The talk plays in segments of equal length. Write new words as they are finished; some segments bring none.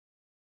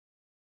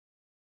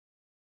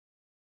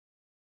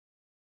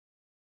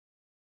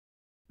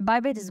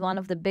Bybit is one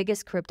of the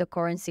biggest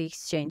cryptocurrency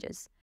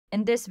exchanges.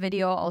 In this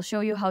video, I'll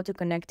show you how to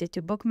connect it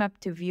to Bookmap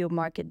to view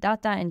market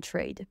data and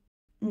trade.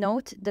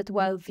 Note that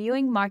while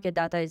viewing market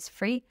data is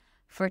free,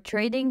 for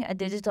trading, a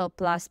Digital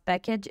Plus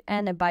package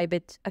and a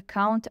Bybit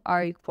account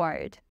are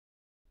required.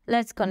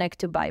 Let's connect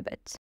to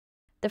Bybit.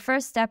 The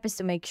first step is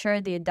to make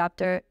sure the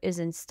adapter is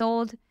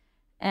installed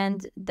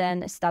and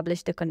then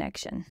establish the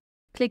connection.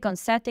 Click on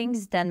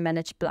Settings, then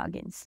Manage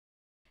Plugins.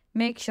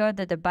 Make sure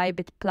that the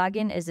Bybit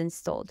plugin is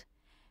installed.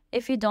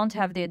 If you don't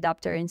have the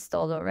adapter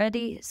installed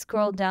already,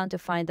 scroll down to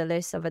find the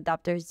list of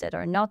adapters that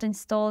are not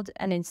installed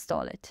and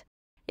install it.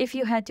 If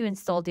you had to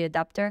install the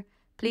adapter,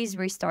 please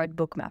restart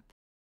Bookmap.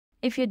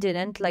 If you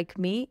didn't, like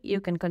me, you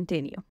can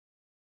continue.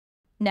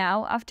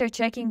 Now, after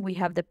checking we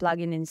have the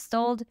plugin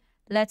installed,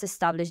 let's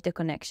establish the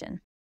connection.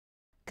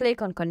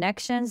 Click on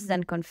Connections,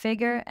 then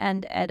Configure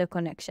and add a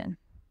connection.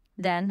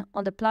 Then,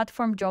 on the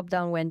platform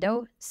drop-down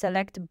window,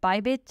 select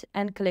Bybit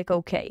and click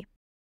OK.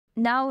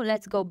 Now,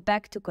 let's go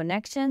back to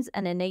Connections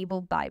and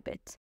enable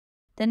Bybit.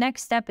 The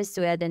next step is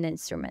to add an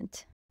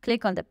instrument.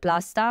 Click on the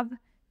plus tab,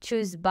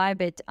 choose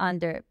Bybit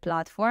under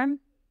Platform,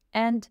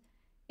 and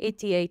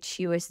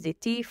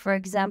ETH/USDT, for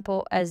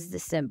example, as the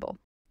symbol.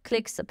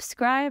 Click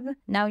Subscribe.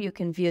 Now you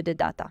can view the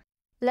data.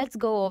 Let's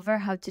go over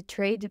how to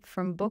trade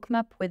from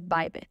Bookmap with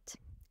Bybit.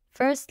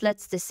 First,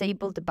 let's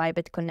disable the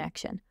Bybit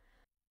connection.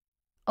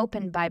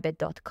 Open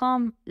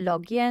bybit.com,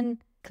 log in,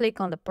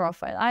 click on the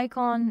profile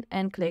icon,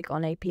 and click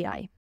on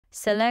API.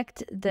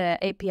 Select the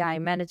API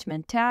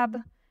Management tab,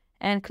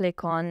 and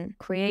click on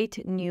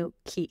Create New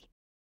Key.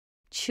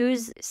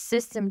 Choose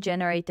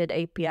System-Generated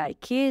API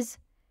Keys.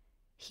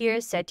 Here,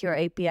 set your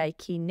API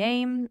key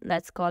name.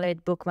 Let's call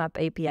it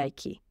Bookmap API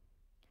Key.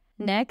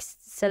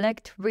 Next,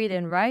 select Read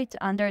and Write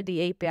under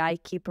the API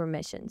key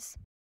permissions.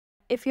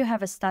 If you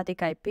have a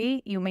static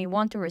IP, you may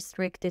want to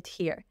restrict it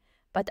here,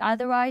 but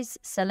otherwise,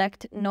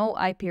 select No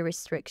IP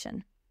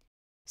Restriction.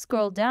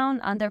 Scroll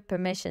down under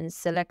Permissions,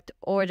 select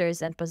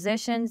Orders and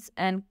Positions,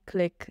 and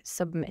click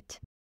Submit.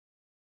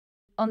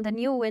 On the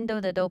new window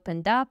that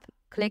opened up,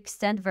 click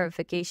Send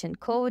Verification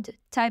Code,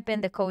 type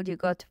in the code you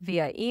got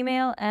via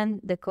email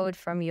and the code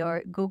from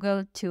your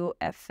Google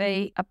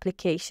 2FA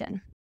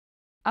application.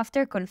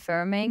 After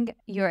confirming,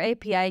 your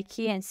API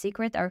key and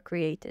secret are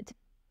created.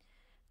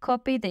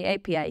 Copy the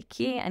API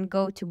key and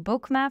go to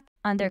Bookmap.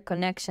 Under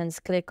Connections,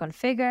 click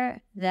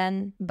Configure,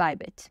 then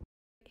Bybit.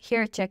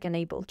 Here, check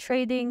Enable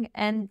Trading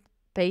and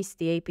paste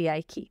the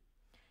API key.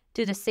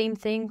 Do the same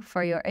thing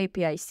for your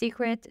API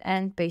secret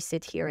and paste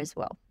it here as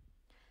well.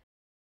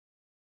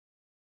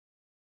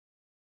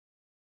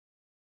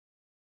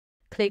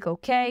 Click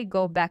OK,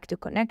 go back to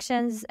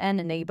Connections and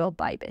enable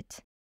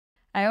Bybit.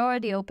 I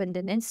already opened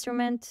an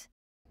instrument.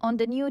 On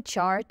the new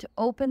chart,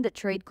 open the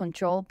Trade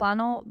Control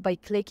panel by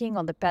clicking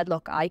on the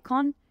padlock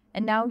icon,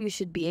 and now you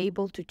should be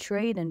able to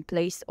trade and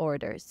place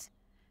orders.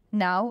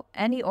 Now,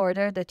 any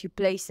order that you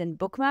place in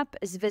Bookmap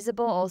is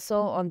visible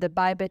also on the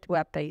Bybit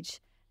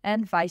webpage,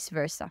 and vice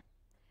versa.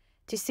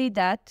 To see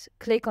that,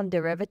 click on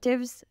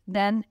Derivatives,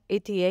 then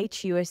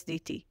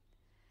ETH/USDT.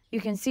 You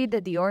can see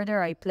that the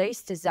order I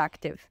placed is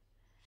active.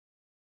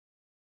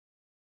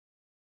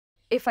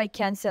 If I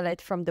cancel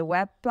it from the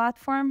web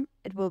platform,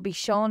 it will be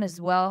shown as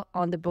well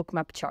on the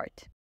Bookmap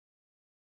chart.